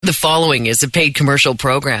The following is a paid commercial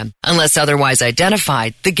program. Unless otherwise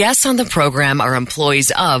identified, the guests on the program are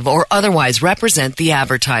employees of or otherwise represent the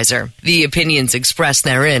advertiser. The opinions expressed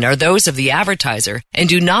therein are those of the advertiser and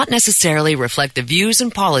do not necessarily reflect the views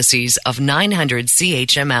and policies of 900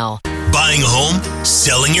 CHML. Buying a home?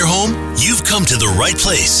 Selling your home? You've come to the right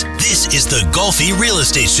place. This is the Golfi Real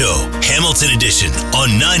Estate Show, Hamilton Edition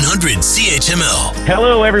on 900 CHML.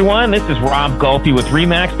 Hello, everyone. This is Rob Golfi with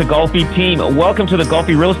RE/MAX, the Golfi Team. Welcome to the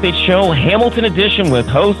Golfi Real Estate Show, Hamilton Edition with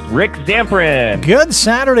host Rick Zamprin. Good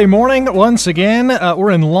Saturday morning once again.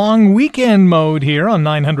 We're in long weekend mode here on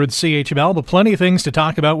 900 CHML, but plenty of things to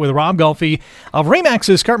talk about with Rob Golfi of RE/MAX,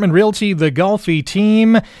 Escarpment Realty, the Golfi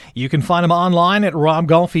Team. You can find him online at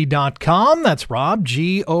robgolfi.com. That's Rob,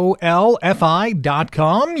 GOLFI.com.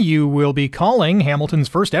 You will be calling Hamilton's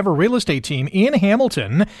first ever real estate team in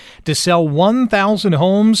Hamilton to sell 1,000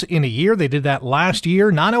 homes in a year. They did that last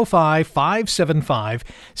year.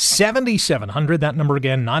 905-575-7700. That number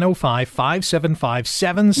again,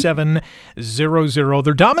 905-575-7700.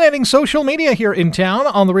 They're dominating social media here in town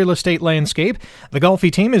on the real estate landscape. The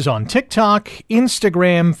Golfi Team is on TikTok,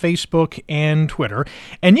 Instagram, Facebook, and Twitter.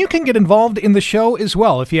 And you can get involved in the show as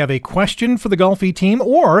well if you have a question for the Golfi Team,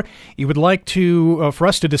 or you would like to for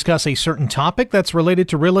us to discuss a certain topic that's related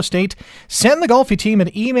to real estate. Send the Golfi Team an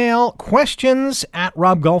email.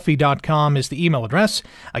 Questions@robgolfi.com is the email address.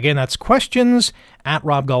 Again, that's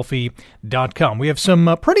questions@robgolfi.com. We have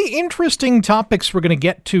some pretty interesting topics we're going to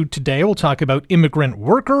get to today. We'll talk about immigrant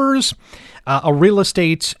workers, a real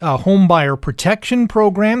estate home buyer protection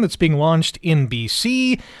program that's being launched in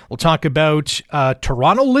BC. We'll talk about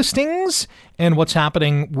Toronto listings and what's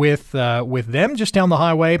happening with them just down the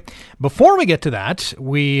highway. Before we get to that,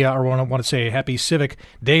 we want to say a happy Civic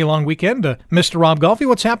Day long weekend to Mr. Rob Golfi.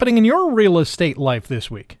 What's happening in your real estate life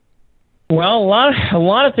this week? Well, a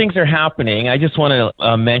lot of things are happening. I just want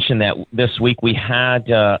to mention that this week we had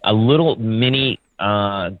a little mini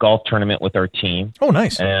golf tournament with our team. Oh,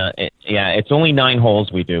 nice. It's only 9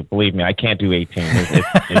 holes we do. Believe me, I can't do 18.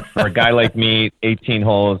 It's for a guy like me, 18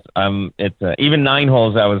 holes. It's even 9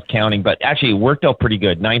 holes I was counting, but actually it worked out pretty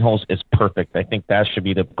good. 9 holes is perfect. I think that should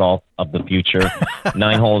be the golf of the future.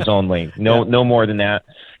 9 holes only. No more than that.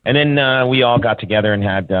 And then we all got together and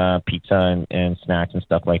had pizza and snacks and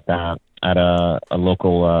stuff like that at a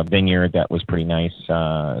local vineyard that was pretty nice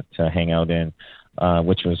to hang out in,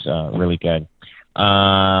 which was really good.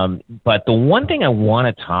 But the one thing I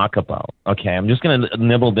want to talk about, okay, I'm just going to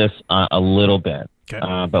nibble this a little bit,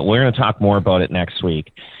 okay. But we're going to talk more about it next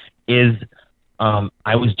week, is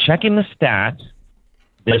I was checking the stats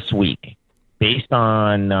this week based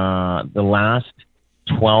on the last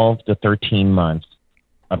 12 to 13 months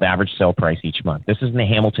of average sale price each month. This is in the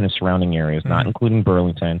Hamilton and surrounding areas, not including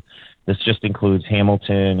Burlington. This just includes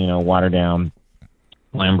Hamilton, Waterdown,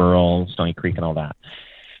 Flamborough, Stony Creek, and all that.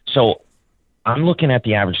 So I'm looking at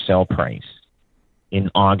the average sale price in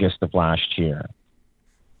August of last year,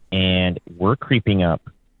 and we're creeping up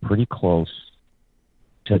pretty close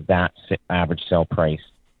to that average sale price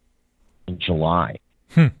in July.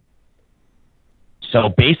 So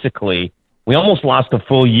basically, we almost lost a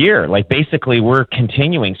full year. Like, basically, we're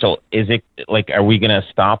continuing. So is it, like, are we going to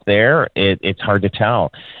stop there? It's hard to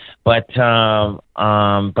tell. But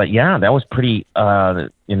yeah, that was pretty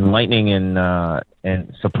enlightening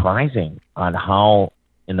and surprising on how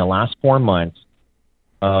in the last 4 months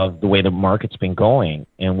of the way the market's been going,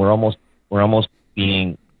 and we're almost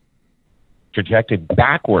being trajected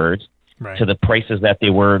backwards to the prices that they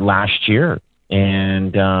were last year,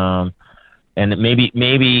 and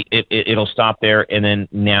maybe it'll stop there, and then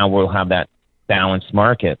now we'll have that balanced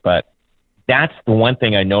market, but. That's the one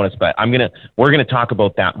thing I noticed, but we're gonna talk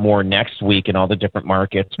about that more next week in all the different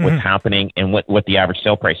markets, what's happening and what the average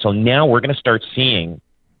sale price. So now we're gonna start seeing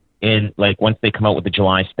in, like, once they come out with the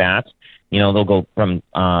July stats, they'll go from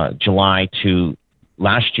July to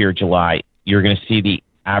last year July. You're gonna see the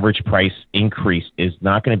average price increase is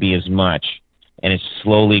not gonna be as much, and it's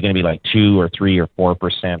slowly gonna be like 2 or 3 or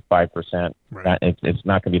 4%, 5%. Right. It's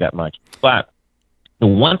not gonna be that much. But the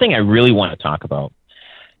one thing I really want to talk about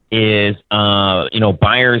is,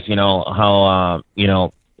 buyers, how,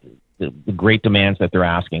 the great demands that they're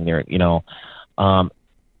asking there,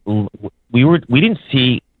 we didn't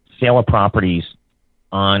see sale of properties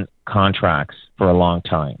on contracts for a long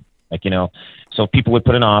time. Like, so people would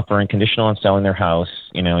put an offer and conditional on selling their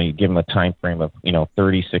house, you give them a time frame of,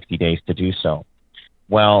 30, 60 days to do so.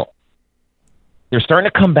 Well, they're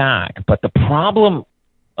starting to come back, but the problem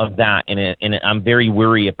of that, and I'm very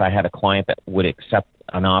worried if I had a client that would accept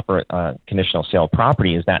an offer, conditional sale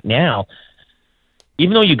property, is that now,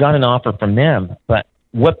 even though you got an offer from them, but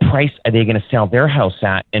what price are they going to sell their house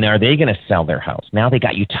at, and are they going to sell their house? Now they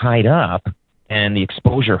got you tied up, and the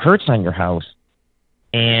exposure hurts on your house,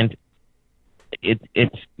 and it's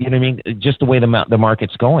you know what I mean, just the way the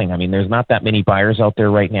market's going. I mean, there's not that many buyers out there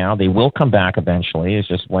right now. They will come back eventually. It's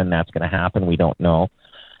just when that's going to happen, we don't know.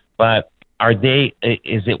 But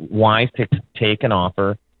is it wise to take an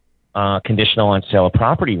offer conditional on sale of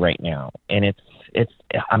property right now? And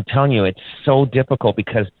I'm telling you, it's so difficult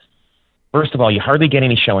because, first of all, you hardly get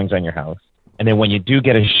any showings on your house. And then when you do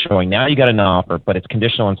get a showing, now you got an offer, but it's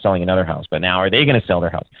conditional on selling another house. But now are they going to sell their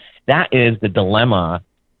house? That is the dilemma,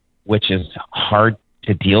 which is hard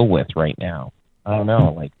to deal with right now. I don't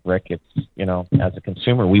know, like Rick, it's, you know, as a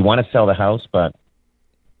consumer, we want to sell the house, but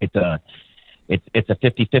it's a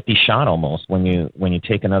 50-50 shot almost when you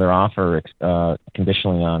take another offer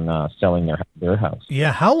conditionally on selling their house.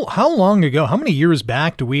 Yeah, how long ago, how many years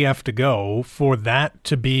back do we have to go for that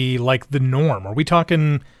to be like the norm? Are we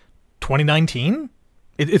talking 2019?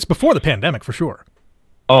 It's before the pandemic for sure.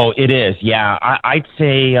 Oh, it is. Yeah, I'd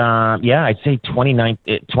say 2018,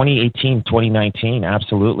 2019,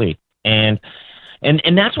 absolutely. And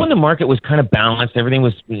that's when the market was kind of balanced. Everything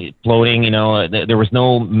was floating. You know, there was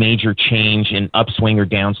no major change in upswing or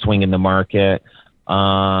downswing in the market.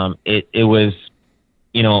 It was,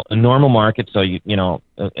 you know, a normal market. So you know,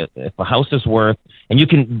 if a house is worth, and you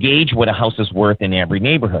can gauge what a house is worth in every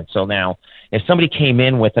neighborhood. So now, if somebody came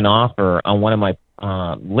in with an offer on one of my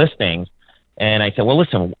listings, and I said, well,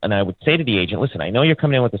 listen, and I would say to the agent, listen, I know you're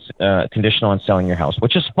coming in with a conditional on selling your house,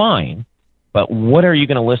 which is fine, but what are you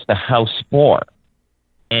going to list the house for?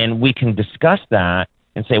 And we can discuss that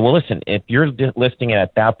and say, well, listen, if you're listing it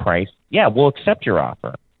at that price, yeah, we'll accept your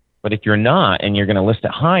offer. But if you're not and you're going to list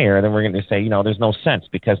it higher, then we're going to say, you know, there's no sense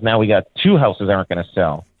because now we got two houses that aren't going to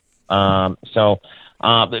sell.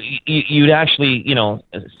 You'd actually, you know,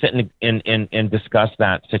 sit and discuss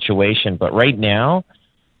that situation. But right now,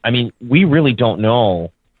 I mean, we really don't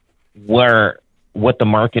know what the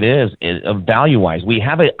market is value-wise. We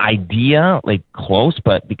have an idea, like close,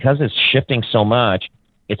 but because it's shifting so much,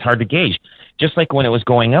 it's hard to gauge. Just like when it was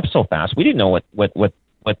going up so fast, we didn't know what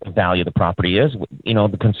the value of the property is. You know,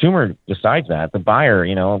 the consumer decides that. The buyer,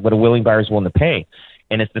 you know, what a willing buyer is willing to pay.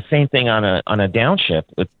 And it's the same thing on a downshift.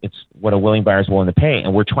 It's what a willing buyer is willing to pay.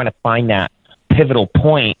 And we're trying to find that pivotal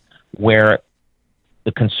point where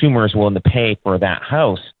the consumer is willing to pay for that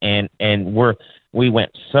house. And we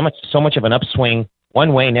went so much of an upswing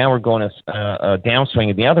one way. Now we're going a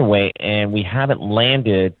downswing the other way, and we haven't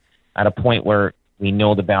landed at a point where we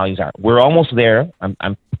know the values are. We're almost there.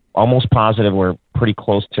 I'm almost positive we're pretty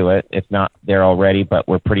close to it, if not there already, but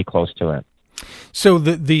we're pretty close to it. So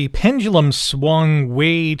the pendulum swung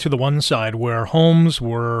way to the one side where homes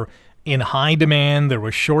were in high demand, there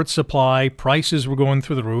was short supply, prices were going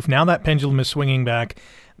through the roof. Now that pendulum is swinging back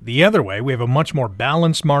the other way. We have a much more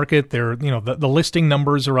balanced market. There, you know, the listing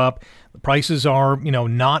numbers are up. The prices are, you know,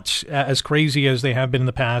 not as crazy as they have been in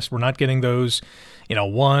the past. We're not getting those, you know,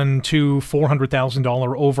 $100,000 to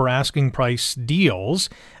 $400,000 over asking price deals.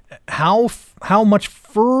 How much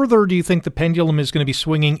further do you think the pendulum is going to be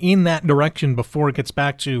swinging in that direction before it gets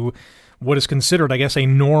back to what is considered, I guess, a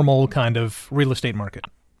normal kind of real estate market?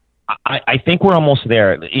 I think we're almost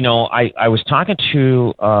there. You know, I was talking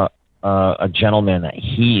to a gentleman that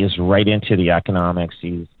he is right into the economics.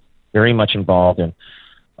 He's very much involved in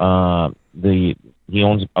he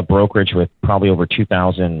owns a brokerage with probably over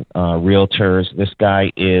 2,000 realtors. This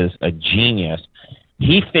guy is a genius.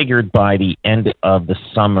 He figured by the end of the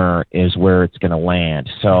summer is where it's going to land.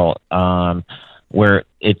 So where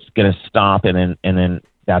it's going to stop and then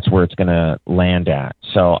that's where it's going to land at.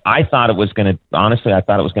 So I thought it was going to, honestly, I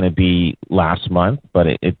thought it was going to be last month, but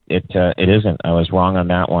it isn't. I was wrong on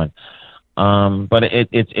that one. But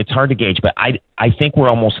it's hard to gauge, but I think we're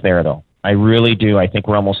almost there though. I really do. I think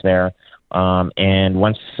we're almost there. And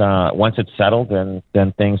once it's settled,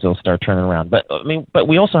 then things will start turning around. But I mean, but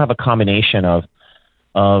we also have a combination of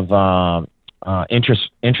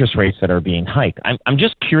interest rates that are being hiked. I'm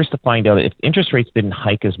just curious to find out if interest rates didn't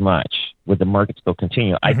hike as much, would the market still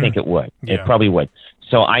continue? I think it would. Yeah. It probably would.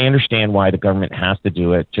 So I understand why the government has to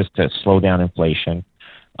do it, just to slow down inflation,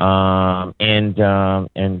 and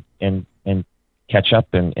catch up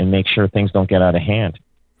and make sure things don't get out of hand.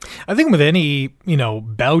 I think with any, you know,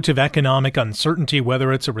 bout of economic uncertainty,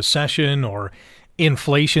 whether it's a recession or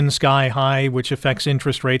inflation sky high, which affects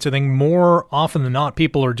interest rates, I think more often than not,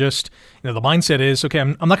 people are just, you know, the mindset is, okay,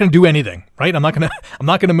 I'm not going to do anything, right? I'm not going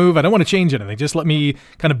to move. I don't want to change anything. Just let me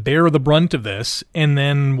kind of bear the brunt of this, and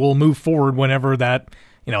then we'll move forward whenever that,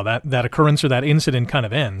 that occurrence or that incident kind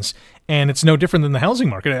of ends. And it's no different than the housing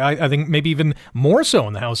market. I think maybe even more so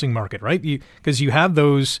in the housing market, right? Because you have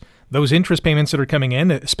those interest payments that are coming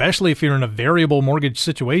in, especially if you're in a variable mortgage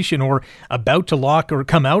situation or about to lock or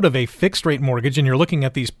come out of a fixed rate mortgage, and you're looking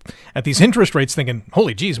at these interest rates thinking,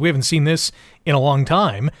 holy geez, we haven't seen this in a long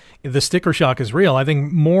time. The sticker shock is real. I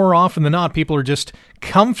think more often than not, people are just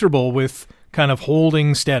comfortable with kind of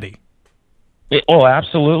holding steady. Oh,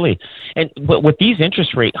 absolutely. But with these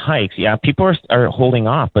interest rate hikes, yeah, people are holding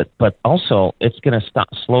off, but also it's going to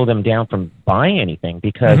slow them down from buying anything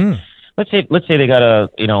because let's say they got a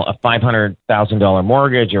 $500,000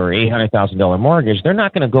 mortgage or $800,000 mortgage. They're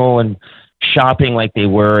not going to go and shopping like they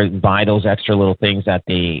were and buy those extra little things that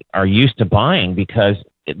they are used to buying because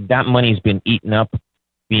that money's been eaten up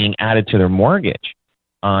being added to their mortgage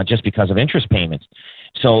just because of interest payments.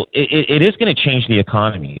 So it is going to change the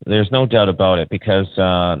economy. There's no doubt about it because,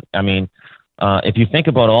 if you think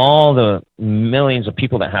about all the millions of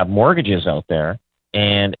people that have mortgages out there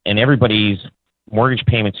and everybody's mortgage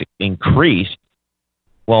payments increased,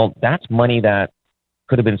 well, that's money that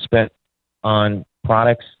could have been spent on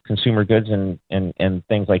products, consumer goods, and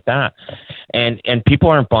things like that. And people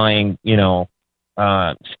aren't buying,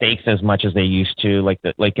 steaks as much as they used to.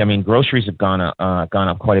 Groceries have gone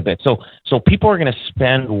up quite a bit. So people are going to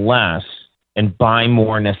spend less and buy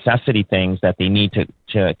more necessity things that they need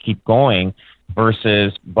to keep going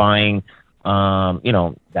versus buying,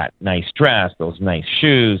 that nice dress, those nice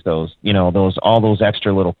shoes, all those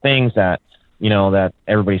extra little things that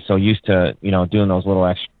everybody's so used to, doing those little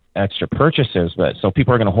extra purchases. But so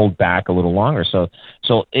people are going to hold back a little longer. So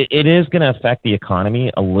it is going to affect the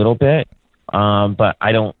economy a little bit. But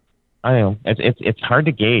I don't know. It's hard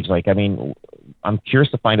to gauge. I'm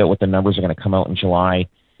curious to find out what the numbers are going to come out in July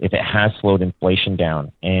if it has slowed inflation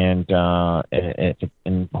down, and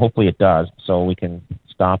hopefully it does, so we can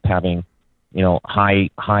stop having, high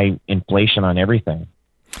inflation on everything.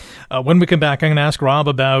 When we come back, I'm going to ask Rob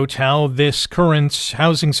about how this current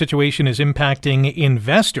housing situation is impacting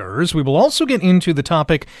investors. We will also get into the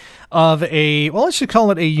topic of let's just call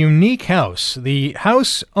it a unique house. The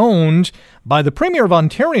house owned by the Premier of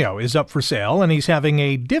Ontario is up for sale, and he's having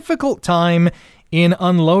a difficult time in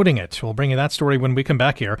unloading it. We'll bring you that story when we come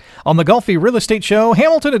back here on the Golfi Real Estate Show,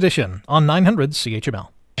 Hamilton Edition, on 900 CHML.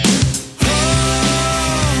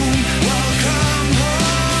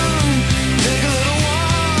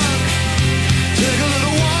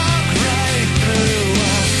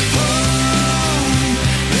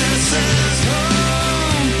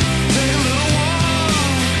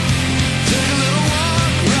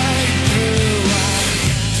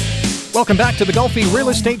 Welcome back to the Golfi Real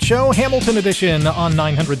Estate Show, Hamilton Edition on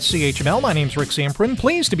 900 CHML. My name's Rick Samprin.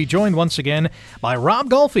 Pleased to be joined once again by Rob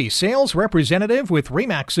Golfi, sales representative with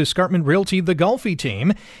RE/MAX Escarpment Realty, the Golfi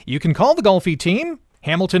Team. You can call the Golfi Team,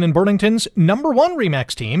 Hamilton and Burlington's #1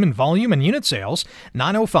 RE/MAX team in volume and unit sales,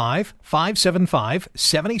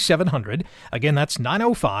 905-575-7700. Again, that's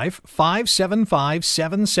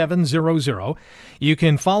 905-575-7700. You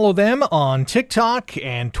can follow them on TikTok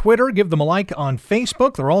and Twitter. Give them a like on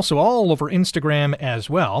Facebook. They're also all over Instagram as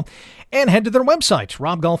well. And head to their website,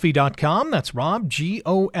 robgolfi.com. That's Rob,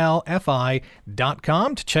 Golfi.com,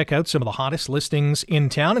 to check out some of the hottest listings in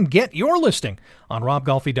town and get your listing on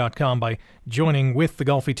robgolfi.com by joining with the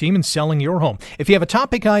Golfi Team and selling your home. If you have a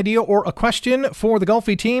topic idea or a question for the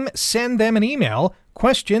Golfi Team, send them an email,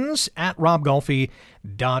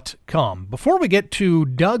 questions@robgolfi.com. Before we get to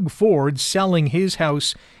Doug Ford selling his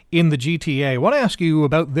house in the GTA, I want to ask you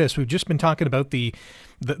about this. We've just been talking about the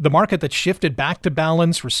market that's shifted back to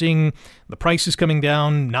balance. We're seeing the prices coming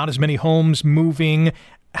down, not as many homes moving.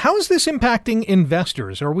 How is this impacting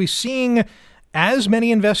investors? Are we seeing as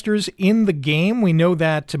many investors in the game? We know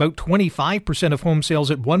that about 25% of home sales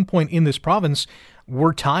at one point in this province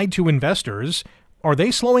were tied to investors. Are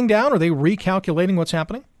they slowing down? Are they recalculating what's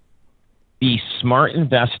happening? The smart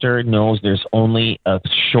investor knows there's only a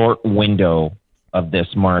short window of this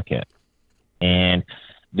market. And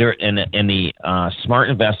the smart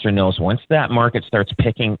investor knows once that market starts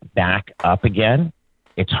picking back up again,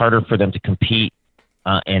 it's harder for them to compete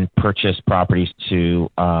and purchase properties to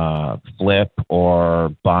flip or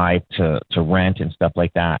buy to rent and stuff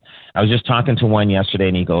like that. I was just talking to one yesterday,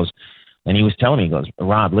 and he was telling me,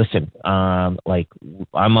 Rob, listen, I'm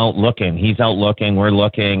out looking, he's out looking, we're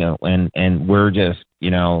looking, and we're just,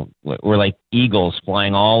 we're like eagles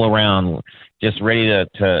flying all around, just ready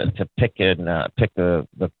to pick the pick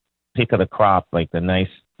of the crop, like the nice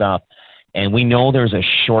stuff. And we know there's a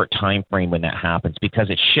short time frame when that happens because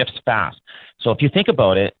it shifts fast. So if you think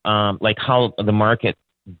about it, like how the market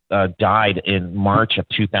died in March of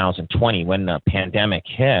 2020 when the pandemic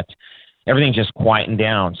hit. Everything just quietened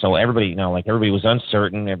down. So everybody, everybody was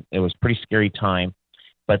uncertain. It was a pretty scary time.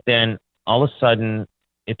 But then all of a sudden,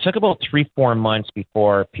 it took about 3-4 months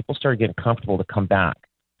before people started getting comfortable to come back.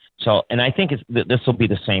 So, and I think this will be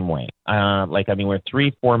the same way. We're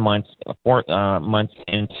 3-4 months, 4 months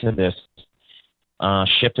into this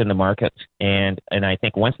shift in the market, and I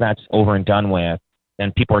think once that's over and done with,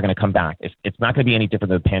 then people are going to come back. It's not going to be any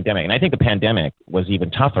different than the pandemic. And I think the pandemic was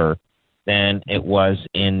even tougher than it was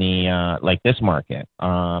in the this market,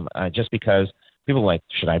 just because people were like,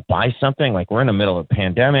 should I buy something? Like, we're in the middle of a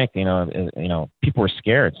pandemic. People were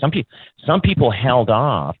scared. Some people held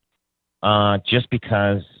off just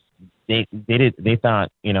because they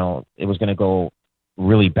thought it was going to go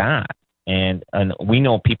really bad, and we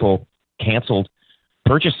know people canceled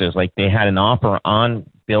purchases. Like, they had an offer on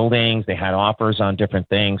buildings, they had offers on different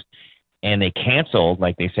things, and they canceled.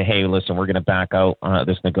 Like, they say, hey, listen, we're going to back out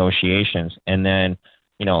this negotiations, and then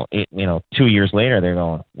 2 years later they're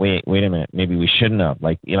going, wait a minute, maybe we shouldn't have.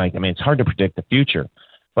 It's hard to predict the future,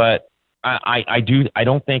 but I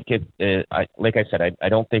don't think I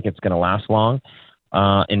don't think it's going to last long.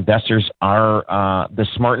 Investors are the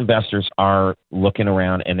smart investors are looking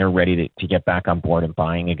around, and they're ready to get back on board and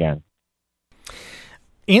buying again.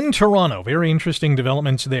 In Toronto, very interesting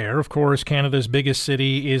developments there. Of course, Canada's biggest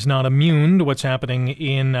city is not immune to what's happening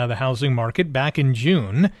in the housing market. Back in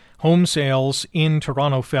June, home sales in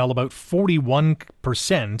Toronto fell about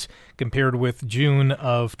 41% compared with June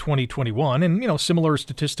of 2021. And, similar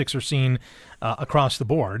statistics are seen across the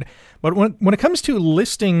board. But when it comes to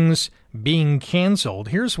listings being canceled,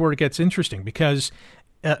 here's where it gets interesting, because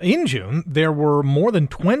in June, there were more than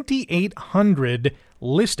 2,800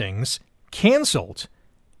 listings canceled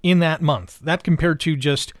in that month. That compared to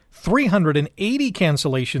just 380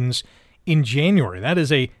 cancellations in January. That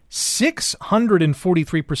is a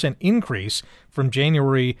 643% increase from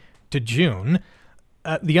January to June.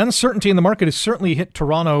 The uncertainty in the market has certainly hit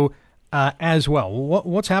Toronto as well.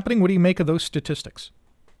 What's happening? What do you make of those statistics?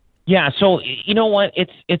 Yeah, so you know what?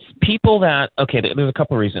 It's people that, okay, there's a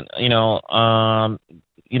couple of reasons.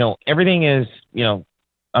 Everything is,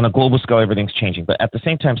 on a global scale, everything's changing. But at the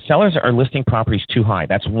same time, sellers are listing properties too high.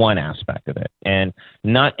 That's one aspect of it, and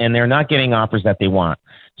they're not getting offers that they want.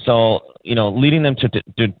 So leading them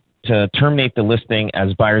to terminate the listing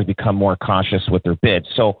as buyers become more cautious with their bids.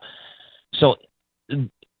 So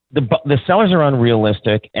the sellers are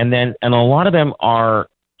unrealistic, and a lot of them are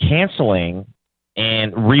canceling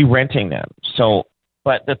and re-renting them. So,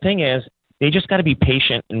 but the thing is, they just got to be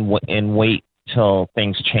patient and wait till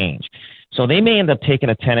things change. So they may end up taking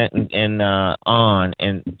a tenant on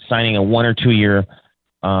and signing a 1 or 2 year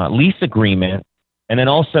lease agreement, and then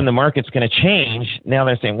all of a sudden the market's going to change. Now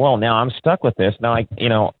they're saying, well, now I'm stuck with this. Now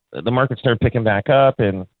the market started picking back up,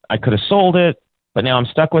 and I could have sold it, but now I'm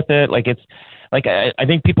stuck with it. I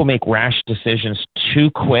think people make rash decisions too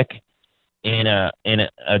quick in a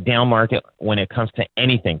down market when it comes to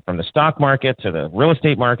anything, from the stock market to the real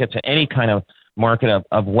estate market to any kind of market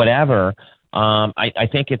of whatever. I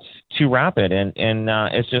think it's too rapid, and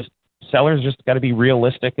it's just, sellers just got to be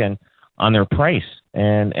realistic and on their price,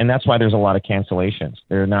 and that's why there's a lot of cancellations.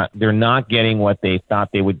 They're not getting what they thought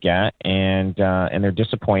they would get, and they're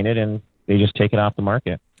disappointed, and they just take it off the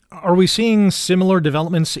market. Are we seeing similar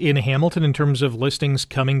developments in Hamilton in terms of listings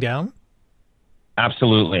coming down?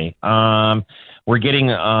 Absolutely. We're getting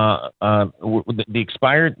the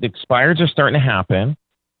expireds are starting to happen,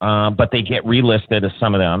 but they get relisted as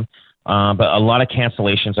some of them. But a lot of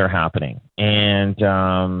cancellations are happening, and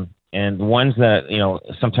the ones that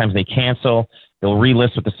sometimes they cancel, they'll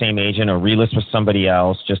relist with the same agent or relist with somebody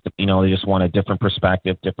else. Just they just want a different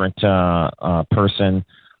perspective, different person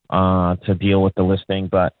to deal with the listing.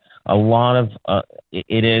 But a lot of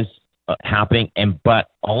it is happening, but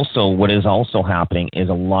also what is also happening is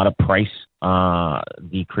a lot of price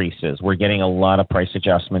decreases. We're getting a lot of price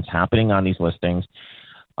adjustments happening on these listings.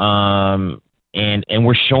 And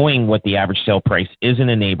we're showing what the average sale price is in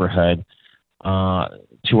a neighborhood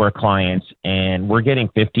to our clients, and we're getting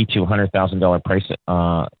 $50,000 to $100,000 price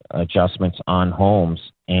adjustments on homes,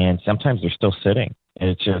 and sometimes they're still sitting.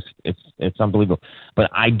 And it's unbelievable.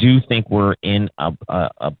 But I do think we're in a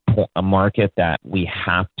market that we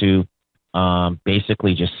have to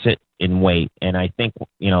basically just sit and wait. And I think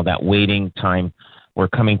that waiting time, we're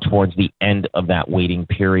coming towards the end of that waiting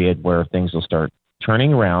period where things will start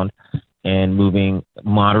turning around and moving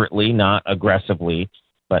moderately, not aggressively,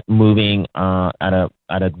 but moving at a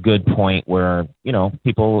good point where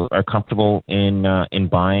people are comfortable in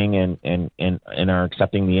buying and are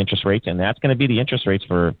accepting the interest rates, and that's going to be the interest rates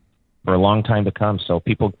for for a long time to come. So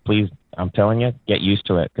people, please, I'm telling you, get used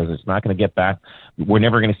to it, because it's not going to get back. We're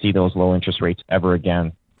never going to see those low interest rates ever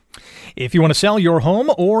again. If you want to sell your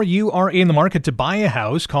home or you are in the market to buy a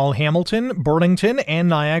house, call Hamilton, Burlington, and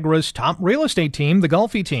Niagara's top real estate team, the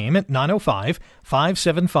Golfi Team, at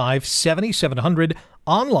 905-575-7700,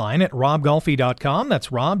 online at robgolfi.com.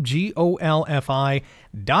 That's Rob, Golfi.com,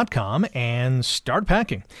 and start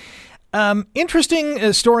packing.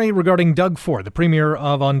 Interesting story regarding Doug Ford, the Premier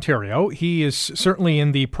of Ontario. He is certainly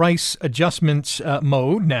in the price adjustment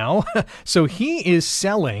mode now. So he is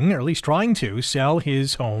selling, or at least trying to sell,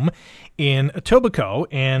 his home in Etobicoke,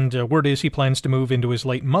 and word is he plans to move into his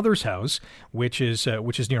late mother's house, which is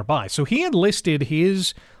nearby. So he had listed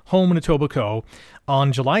his home in Etobicoke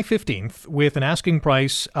on July 15th with an asking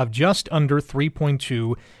price of just under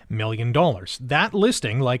 $3.2 million. That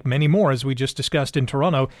listing, like many more as we just discussed in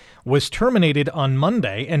Toronto, was terminated on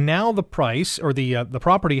Monday, and now the price, or the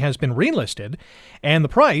property, has been relisted, and the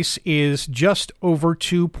price is just over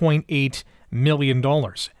 $2.8 million.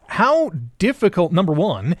 How difficult, number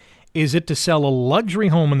one, is it to sell a luxury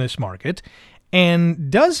home in this market? And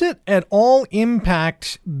does it at all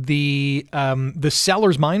impact the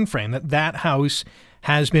seller's mind frame that house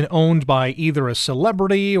has been owned by either a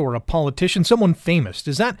celebrity or a politician, someone famous?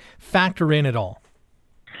 Does that factor in at all?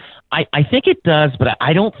 I think it does, but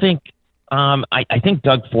I don't think I think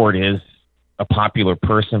Doug Ford is a popular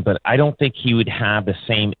person, but I don't think he would have the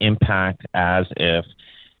same impact as if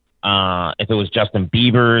it was Justin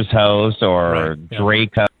Bieber's house or right, yeah.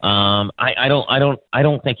 Drake. I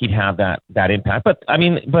don't think he'd have that impact. But I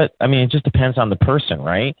mean, it just depends on the person,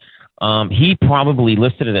 right? He probably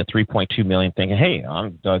listed it at $3.2 million, thinking, "Hey,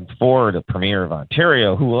 I'm Doug Ford, the Premier of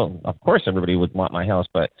Ontario. Who will, of course, everybody would want my house."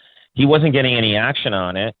 But he wasn't getting any action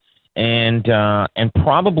on it, and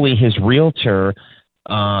probably his realtor,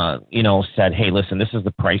 said, "Hey, listen, this is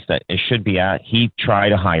the price that it should be at." He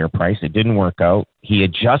tried a higher price. It didn't work out. He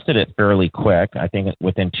adjusted it fairly quick, I think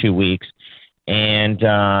within 2 weeks. And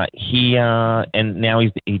now he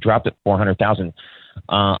dropped it $400,000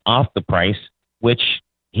 off the price, which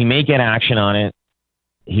he may get action on it.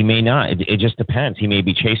 He may not. It just depends. He may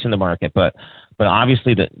be chasing the market, but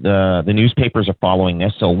obviously the newspapers are following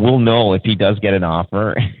this, so we'll know if he does get an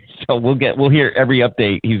offer. So we'll hear every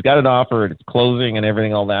update. He's got an offer, it's closing and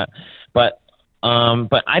everything, all that. But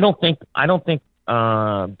I don't think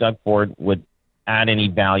Doug Ford would add any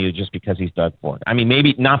value just because he's Doug Ford. I mean,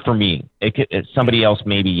 maybe not for me. It's somebody else,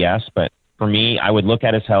 maybe yes, but for me, I would look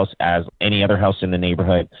at his house as any other house in the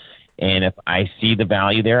neighborhood. And if I see the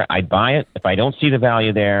value there, I'd buy it. If I don't see the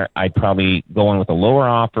value there, I'd probably go in with a lower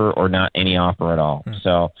offer or not any offer at all.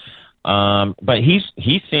 So, but he's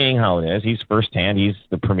seeing how it is. He's firsthand. He's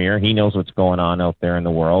the Premier. He knows what's going on out there in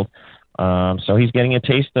the world. So he's getting a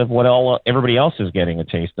taste of what everybody else is getting a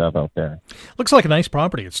taste of out there. Looks like a nice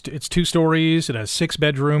property. It's 2 stories. It has 6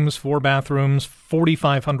 bedrooms, 4 bathrooms,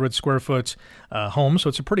 4,500 square foot home. So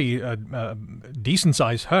it's a pretty decent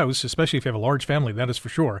sized house, especially if you have a large family. That is for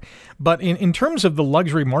sure. But in terms of the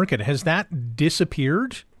luxury market, has that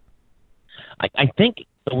disappeared? I think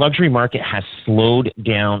the luxury market has slowed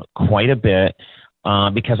down quite a bit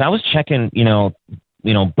because I was checking,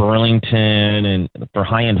 Burlington, and for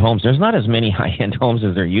high-end homes, there's not as many high-end homes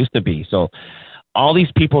as there used to be. So all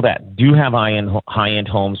these people that do have high-end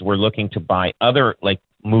homes were looking to buy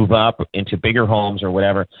move up into bigger homes or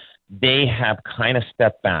whatever. They have kind of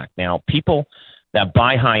stepped back. Now, people that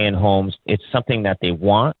buy high-end homes, it's something that they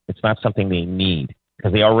want. It's not something they need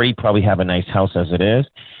because they already probably have a nice house as it is.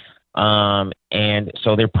 And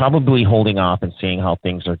so they're probably holding off and seeing how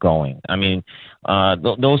things are going. I mean,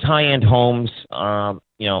 those high-end homes,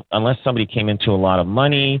 unless somebody came into a lot of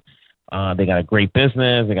money, they got a great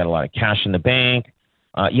business, they got a lot of cash in the bank.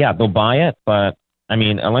 They'll buy it. But I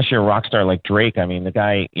mean, unless you're a rock star like Drake, I mean, the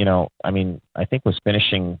guy, I think was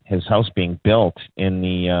finishing his house being built in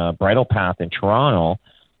the Bridle Path in Toronto.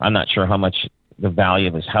 I'm not sure how much the value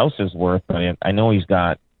of his house is worth, but I know he's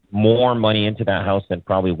got more money into that house than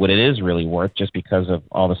probably what it is really worth, just because of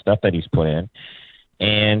all the stuff that he's put in.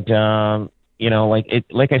 And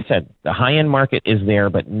like I said, the high end market is there,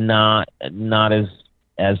 but not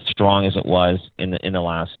as strong as it was in the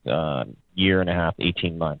last year and a half,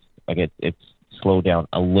 18 months. Like it's slowed down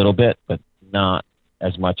a little bit, but not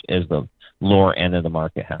as much as the lower end of the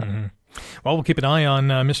market has. Mm-hmm. Well, we'll keep an eye on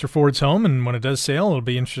Mr. Ford's home, and when it does sell, it'll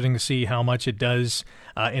be interesting to see how much it does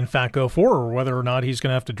in fact go for, or whether or not he's going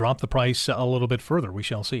to have to drop the price a little bit further. We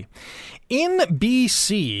shall see. In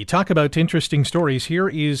BC, talk about interesting stories. Here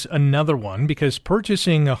is another one, because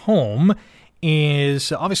purchasing a home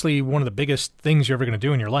is obviously one of the biggest things you're ever going to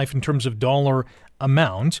do in your life in terms of dollar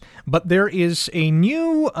amount, but there is a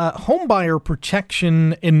new homebuyer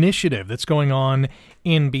protection initiative that's going on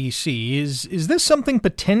in BC. Is this something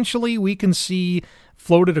potentially we can see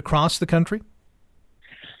floated across the country?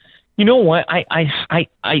 You know what? I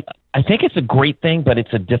think it's a great thing, but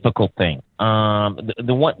it's a difficult thing.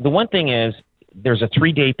 The one thing is there's a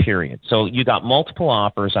 3-day period. So you got multiple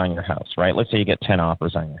offers on your house, right? Let's say you get 10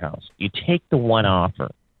 offers on your house. You take the one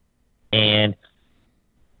offer and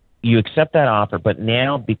you accept that offer, but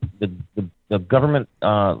now the government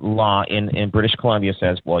law in British Columbia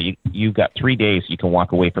says, well, you've got 3 days you can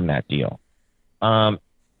walk away from that deal.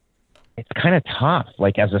 It's kind of tough,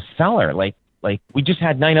 like as a seller, like we just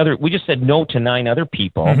said no to 9 other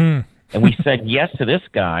people, and we said yes to this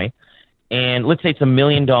guy. And let's say it's $1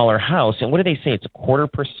 million house, and what do they say? It's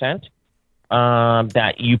 0.25%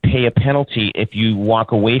 that you pay a penalty if you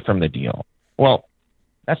walk away from the deal. Well,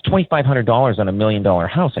 that's $2,500 on $1 million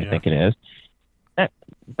house, I think it is.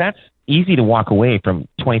 That's easy to walk away from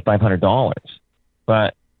 $2,500,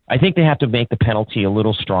 but I think they have to make the penalty a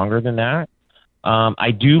little stronger than that.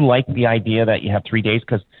 I do like the idea that you have 3 days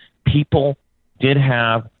because people did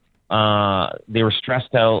have they were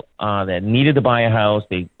stressed out that needed to buy a house.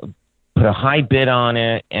 They put a high bid on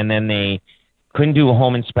it, and then they couldn't do a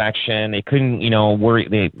home inspection. They couldn't, worry.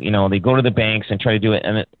 They go to the banks and try to do it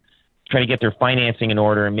and try to get their financing in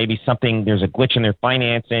order. And maybe there's a glitch in their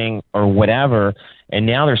financing or whatever. And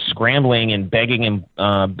now they're scrambling and begging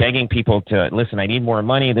people to listen. I need more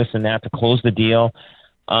money, this and that, to close the deal.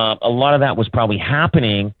 A lot of that was probably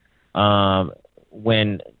happening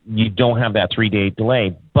when you don't have that 3-day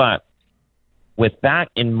delay. But with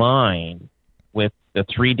that in mind, with the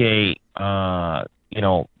 3-day, time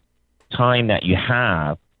that you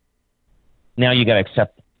have, now you got to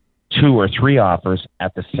accept 2 or 3 offers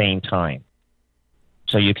at the same time.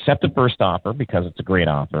 So you accept the first offer because it's a great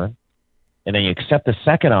offer, and then you accept the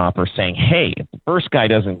second offer saying, hey, if the first guy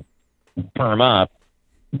doesn't firm up,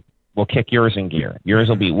 we'll kick yours in gear.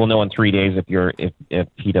 We'll know in 3 days if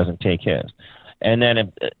he doesn't take his. And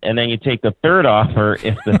then you take the third offer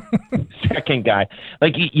if the second guy,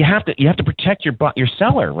 like you have to protect your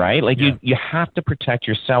seller, right? Like you have to protect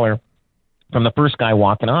your seller from the first guy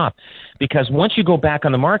walking off, because once you go back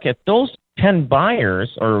on the market, those 10 buyers,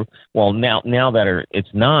 now that it's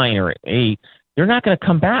 9 or 8, they're not going to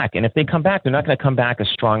come back. And if they come back, they're not going to come back as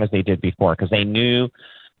strong as they did before, because they know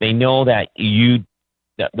that the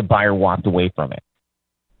buyer walked away from it.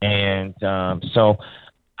 And so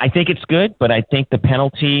I think it's good, but I think the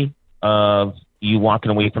penalty of you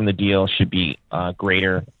walking away from the deal should be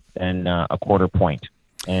greater than a quarter point.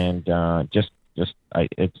 And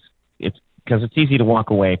it's because it's easy to walk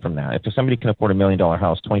away from that. If somebody can afford $1 million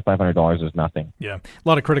house, $2,500 is nothing. Yeah, a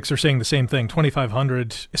lot of critics are saying the same thing.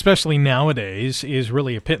 $2,500, especially nowadays, is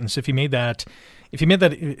really a pittance. If you made that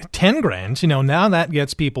 10 grand, now that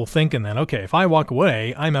gets people thinking that, okay, if I walk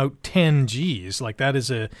away, I'm out 10 G's. Like, that is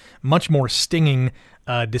a much more stinging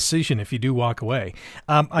decision if you do walk away.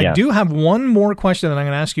 I do have one more question that I'm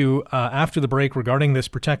going to ask you after the break regarding this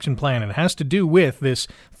protection plan. It has to do with this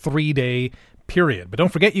 3-day period. But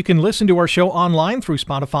don't forget, you can listen to our show online through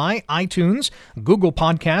Spotify, iTunes, Google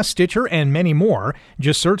Podcasts, Stitcher, and many more.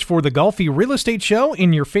 Just search for the Golfi Real Estate Show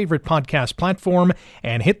in your favorite podcast platform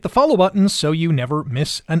and hit the follow button so you never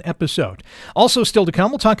miss an episode. Also, still to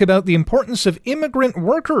come, we'll talk about the importance of immigrant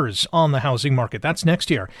workers on the housing market. That's next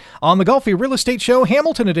year on the Golfi Real Estate Show,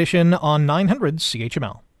 Hamilton Edition on 900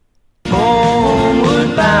 CHML.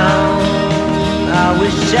 Homeward bound, I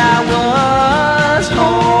wish I was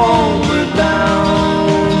homeward bound.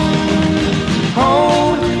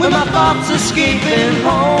 Home, where my thoughts escaping.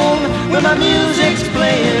 Home, where my music's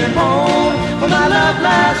playing. Home, where my love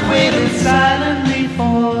lies waiting silently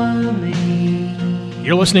for me.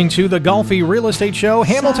 You're listening to the Golfi Real Estate Show,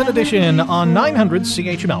 Hamilton Edition on 900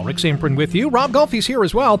 CHML. Rick Samprin with you. Rob Golfi's here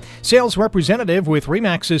as well, sales representative with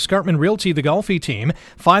RE/MAX Escarpment Realty, the Golfi Team.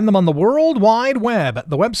 Find them on the World Wide Web.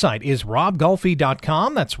 The website is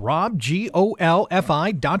robgolfi.com. That's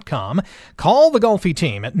robgolfi.com. Call the Golfi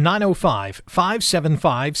Team at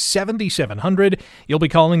 905-575-7700. You'll be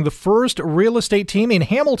calling the first real estate team in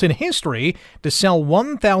Hamilton history to sell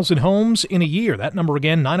 1,000 homes in a year. That number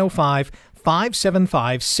again,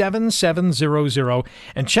 905-575-7700.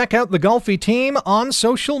 And check out the Golfi Team on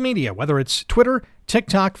social media, whether it's Twitter,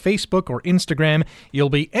 TikTok, Facebook, or Instagram. You'll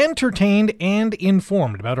be entertained and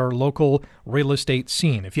informed about our local real estate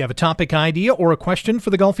scene. If you have a topic idea or a question for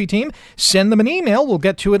the Golfi Team, send them an email. We'll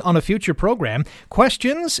get to it on a future program.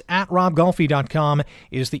 Questions@robgolfi.com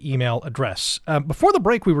is the email address. Before the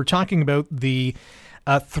break, we were talking about the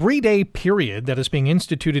 3-day period that is being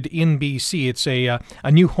instituted in BC. It's a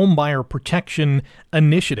new homebuyer protection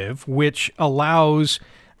initiative, which allows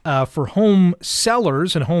for home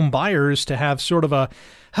sellers and home buyers to have sort of a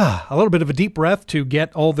little bit of a deep breath to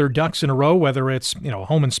get all their ducks in a row, whether it's, a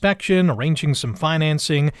home inspection, arranging some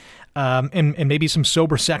financing, and maybe some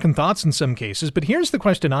sober second thoughts in some cases. But here's the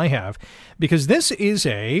question I have, because this is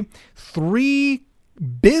a 3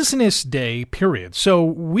 business day period. So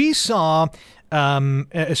we saw,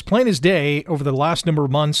 as plain as day over the last number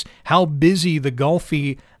of months, how busy the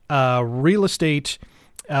Golfi real estate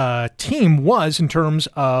team was in terms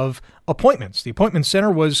of appointments. The appointment center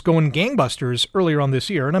was going gangbusters earlier on this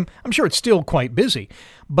year, and I'm sure it's still quite busy.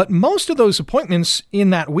 But most of those appointments in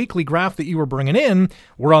that weekly graph that you were bringing in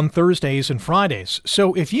were on Thursdays and Fridays.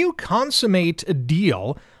 So if you consummate a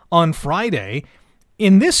deal on Friday,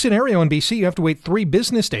 in this scenario in BC, you have to wait 3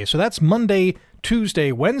 business days. So that's Monday,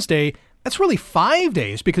 Tuesday, Wednesday. That's really 5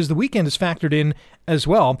 days because the weekend is factored in as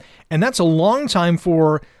well. And that's a long time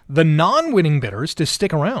for the non-winning bidders to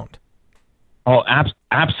stick around. Oh,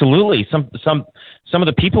 absolutely. Some of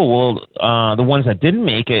the people will, the ones that didn't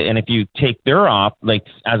make it, and if you take their off, like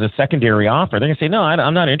as a secondary offer, they're going to say, no,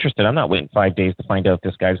 I'm not interested. I'm not waiting 5 days to find out if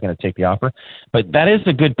this guy's going to take the offer. But that is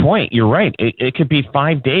a good point. You're right. It could be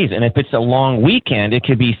 5 days. And if it's a long weekend, it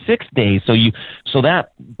could be 6 days. So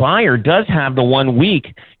that buyer does have the 1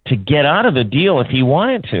 week to get out of the deal if he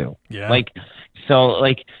wanted to. Yeah.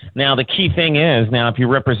 Now the key thing is, if you're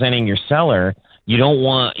representing your seller, you don't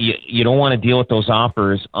want to deal with those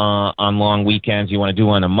offers on long weekends. You want to do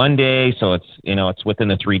it on a Monday, so it's within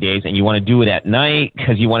the 3 days, and you want to do it at night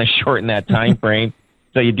because you want to shorten that time frame.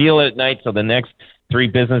 So you deal it at night, so the next 3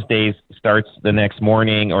 business days starts the next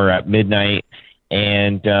morning or at midnight.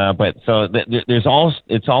 And it's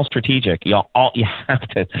all strategic. You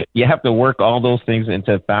have to work all those things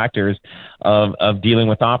into factors of dealing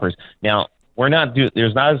with offers. Now,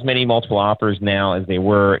 there's not as many multiple offers now as they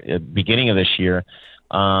were at the beginning of this year,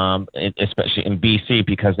 especially in BC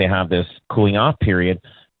because they have this cooling off period.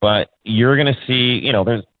 But you're going to see,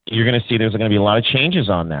 there's going to be a lot of changes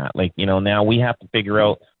on that. Now we have to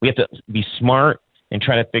be smart and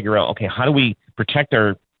try to figure out, okay, how do we protect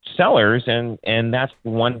our sellers? And that's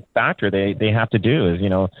one factor they have to do is,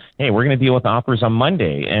 hey, we're going to deal with offers on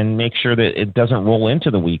Monday and make sure that it doesn't roll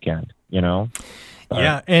into the weekend,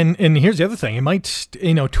 Yeah, and here's the other thing. It might,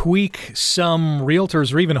 tweak some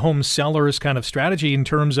realtors or even home sellers kind of strategy in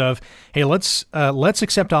terms of, hey, let's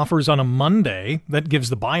accept offers on a Monday. That gives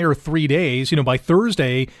the buyer 3 days. By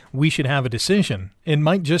Thursday, we should have a decision. It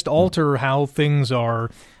might just alter how things are,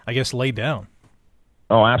 I guess, laid down.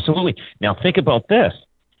 Oh, absolutely. Now, think about this.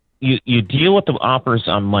 You deal with the offers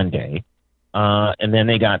on Monday, and then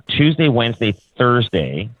they got Tuesday, Wednesday,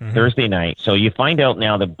 Thursday night. So you find out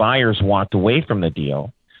now the buyers walked away from the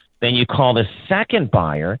deal. Then you call the second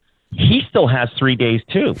buyer. He still has 3 days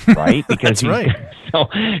too, right? Because That's right.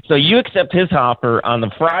 So you accept his offer on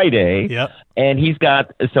the Friday, yep. And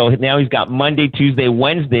now he's got Monday, Tuesday,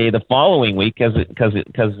 Wednesday the following week because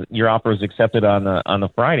your offer is accepted on the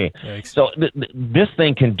Friday. Yikes. So this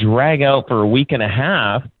thing can drag out for a week and a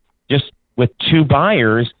half just with 2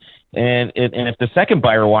 buyers. And if the second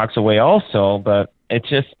buyer walks away also, but it's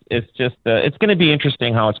going to be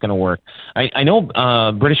interesting how it's going to work. I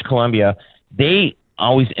know British Columbia, they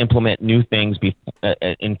always implement new things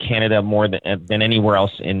in Canada more than anywhere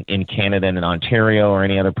else in Canada and in Ontario or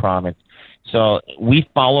any other province. So we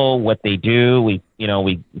follow what they do. We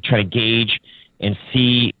try to gauge and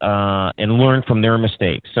see and learn from their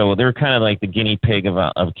mistakes. So they're kind of like the guinea pig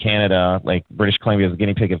of Canada, like British Columbia is the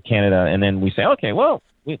guinea pig of Canada. And then we say, okay, well,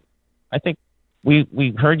 I think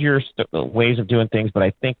we heard your ways of doing things, but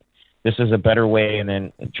I think this is a better way, and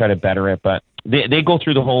then try to better it. But they go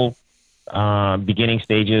through the whole beginning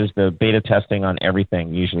stages, the beta testing on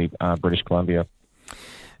everything, usually British Columbia.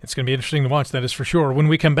 It's going to be interesting to watch, that is for sure. When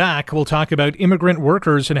we come back, we'll talk about immigrant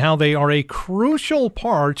workers and how they are a crucial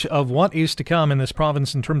part of what is to come in this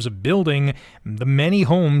province in terms of building the many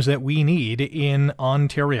homes that we need in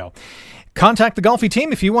Ontario. Contact the Golfi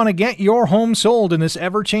team if you want to get your home sold in this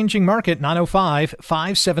ever-changing market.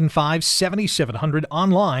 905-575-7700,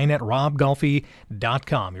 online at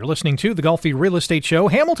robgolfi.com. You're listening to the Golfi Real Estate Show,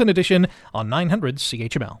 Hamilton Edition, on 900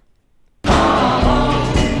 CHML. Let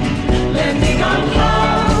me go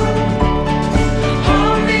home.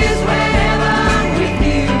 Home is wherever I'm with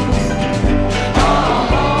you.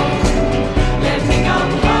 Let me go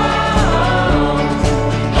home.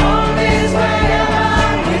 Home is wherever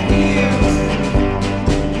I'm with you.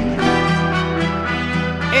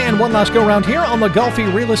 And one last go around here on the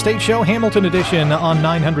Golfi Real Estate Show, Hamilton Edition on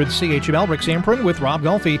 900 CHML. Rick Zamprin with Rob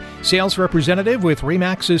Golfi, sales representative with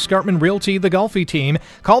RE/MAX Escarpment Realty, the Golfi Team.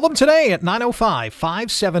 Call them today at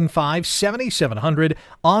 905-575-7700,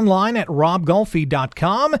 online at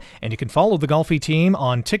robgolfi.com, and you can follow the Golfi Team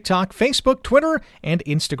on TikTok, Facebook, Twitter, and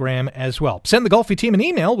Instagram as well. Send the Golfi Team an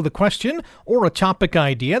email with a question or a topic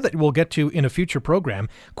idea that we'll get to in a future program.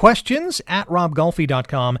 Questions at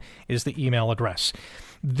robgolfi.com is the email address.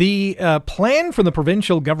 The plan from the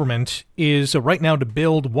provincial government is right now to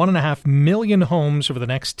build 1.5 million homes over the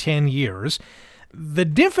next 10 years. The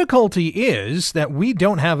difficulty is that we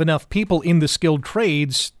don't have enough people in the skilled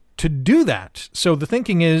trades to do that. So the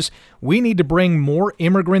thinking is we need to bring more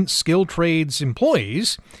immigrant skilled trades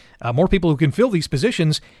employees, more people who can fill these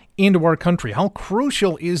positions into our country. How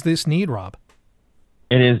crucial is this need, Rob?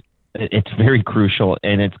 It is. It's very crucial,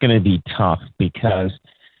 and it's going to be tough because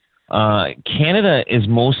Canada has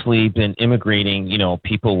mostly been immigrating,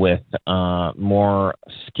 people with more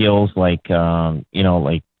skills like business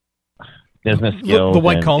skills. The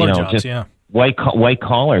white collar jobs, yeah. White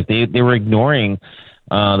collar. They were ignoring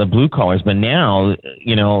the blue collars, but now,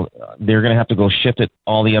 they're going to have to go shift it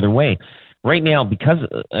all the other way. Right now, because,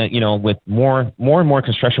 with more and more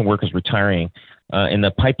construction workers retiring, and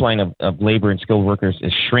the pipeline of labor and skilled workers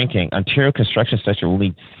is shrinking, Ontario construction sector will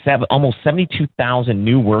need almost 72,000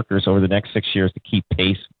 new workers over the next 6 years to keep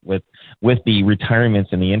pace with the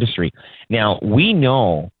retirements in the industry. Now, we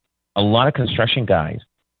know a lot of construction guys,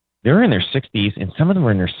 they're in their 60s, and some of them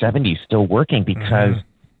are in their 70s still working because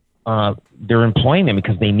they're employing them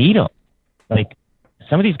because they need them. Like,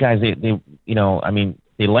 some of these guys, they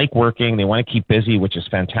like working, they want to keep busy, which is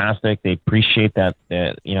fantastic. They appreciate that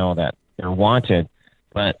they're wanted,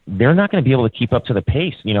 but they're not going to be able to keep up to the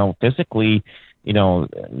pace. Physically,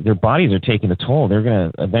 their bodies are taking the toll. They're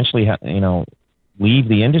going to eventually, leave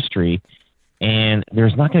the industry, and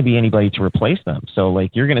there's not going to be anybody to replace them. So,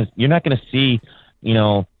 like, you're not going to see,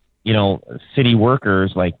 city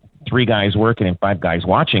workers like 3 guys working and 5 guys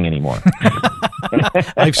watching anymore.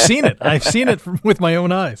 I've seen it with my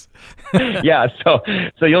own eyes. Yeah, so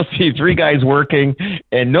you'll see 3 guys working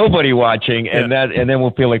and nobody watching, and then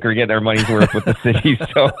we'll feel like we're getting our money's worth with the city.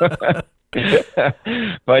 So,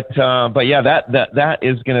 but yeah, that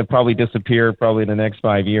is going to probably disappear probably in the next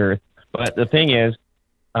 5 years. But the thing is,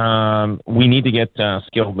 we need to get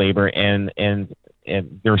skilled labor, and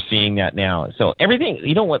they're seeing that now. So everything,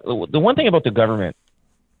 what? The one thing about the government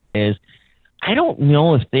is, I don't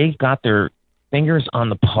know if they've got their fingers on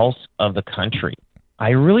the pulse of the country. I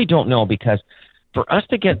really don't know, because for us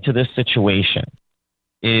to get to this situation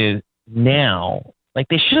is now, like,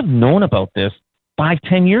 they should have known about this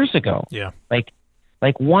 5-10 years ago. Yeah. Like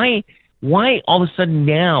why all of a sudden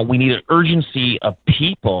now we need an urgency of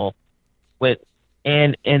people with,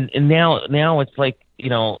 and now it's like,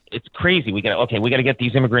 it's crazy. We got to get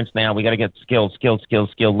these immigrants now. We got to get skilled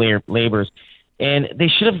laborers. And they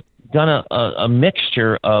should have done a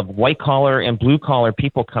mixture of white collar and blue collar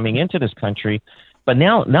people coming into this country. But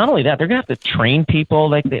now, not only that, they're going to have to train people.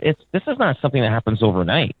 Like, this is not something that happens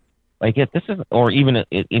overnight. Like, this is, or even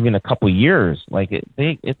a couple of years. Like,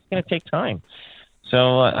 it's going to take time.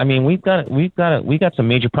 So we've got some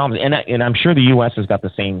major problems, and I'm sure the U.S. has got the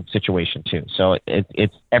same situation too. So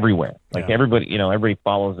it's everywhere. Like, everybody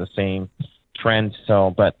follows the same trend.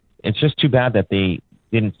 So, but it's just too bad that they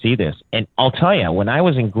didn't see this. And I'll tell you, when I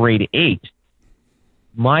was in grade 8,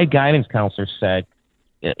 my guidance counselor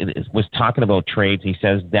was talking about trades. He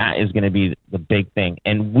says that is going to be the big thing.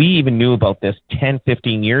 And we even knew about this 10,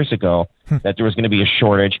 15 years ago, that there was going to be a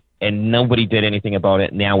shortage, and nobody did anything about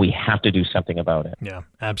it. Now we have to do something about it. Yeah,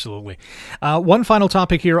 absolutely. One final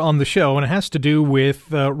topic here on the show, and it has to do with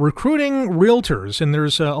recruiting realtors. And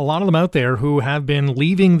there's a lot of them out there who have been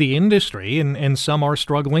leaving the industry, and some are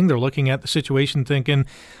struggling. They're looking at the situation thinking,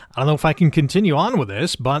 I don't know if I can continue on with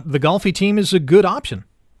this, but the Golfi Team is a good option.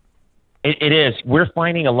 It is. We're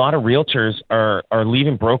finding a lot of realtors are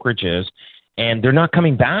leaving brokerages, and they're not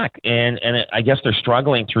coming back. And I guess they're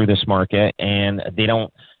struggling through this market, and they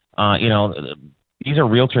don't, these are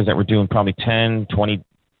realtors that were doing probably 10, 20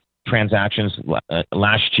 transactions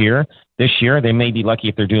last year. This year, they may be lucky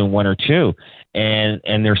if they're doing 1 or 2,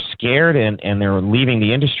 and they're scared and they're leaving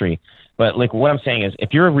the industry. But, like, what I'm saying is,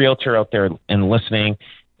 if you're a realtor out there and listening,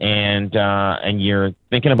 and you're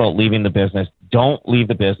thinking about leaving the business, don't leave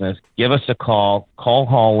the business. Give us a call. Call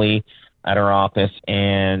Holly at our office,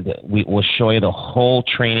 and we will show you the whole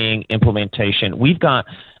training implementation. We've got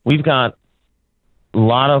a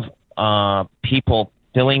lot of people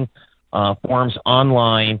filling forms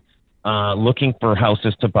online, looking for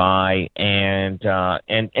houses to buy, and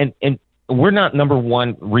we're not number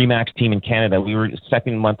one RE/MAX team in Canada. We were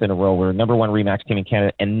second month in a row. We're number one RE/MAX team in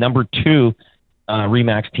Canada and number two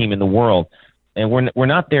RE/MAX team in the world. And we're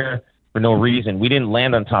not there for no reason. We didn't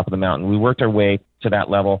land on top of the mountain. We worked our way to that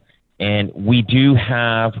level, and we do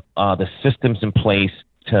have the systems in place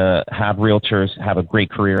to have realtors have a great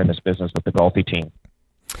career in this business with the Golfi Team.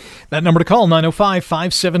 That number to call,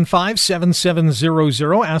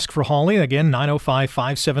 905-575-7700. Ask for Holly. Again,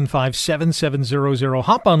 905-575-7700.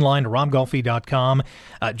 Hop online to robgolfi.com.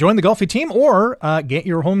 Join the Golfi Team or get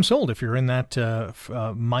your home sold if you're in that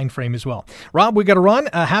mind frame as well. Rob, we got to run.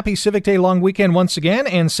 Happy Civic Day long weekend once again,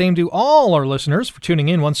 and same to all our listeners for tuning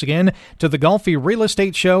in once again to the Golfi Real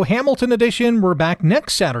Estate Show, Hamilton Edition. We're back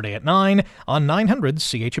next Saturday at 9 on 900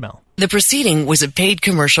 CHML. The proceeding was a paid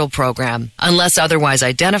commercial program. Unless otherwise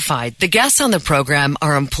identified, the guests on the program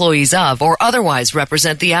are employees of or otherwise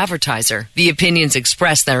represent the advertiser. The opinions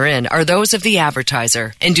expressed therein are those of the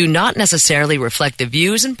advertiser and do not necessarily reflect the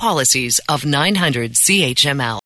views and policies of 900 CHML.